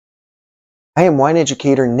I am wine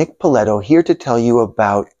educator Nick Paletto here to tell you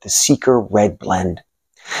about the Seeker Red Blend.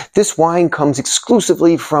 This wine comes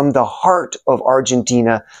exclusively from the heart of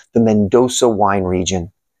Argentina, the Mendoza wine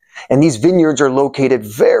region. And these vineyards are located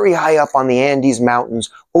very high up on the Andes Mountains,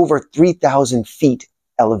 over 3,000 feet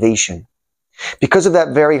elevation. Because of that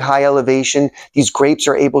very high elevation, these grapes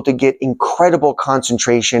are able to get incredible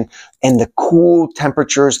concentration, and the cool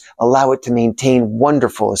temperatures allow it to maintain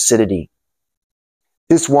wonderful acidity.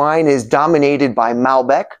 This wine is dominated by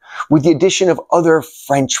Malbec with the addition of other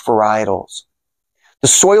French varietals. The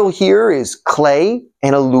soil here is clay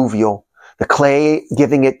and alluvial. The clay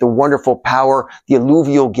giving it the wonderful power, the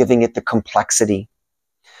alluvial giving it the complexity.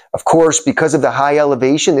 Of course, because of the high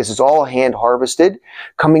elevation, this is all hand harvested,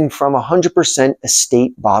 coming from 100%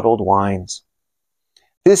 estate bottled wines.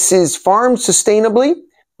 This is farmed sustainably,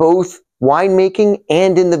 both winemaking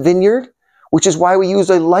and in the vineyard, which is why we use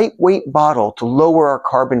a lightweight bottle to lower our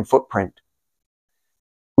carbon footprint.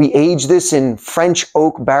 We age this in French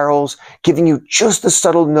oak barrels, giving you just the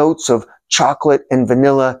subtle notes of chocolate and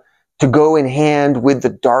vanilla to go in hand with the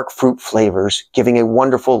dark fruit flavors, giving a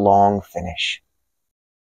wonderful long finish.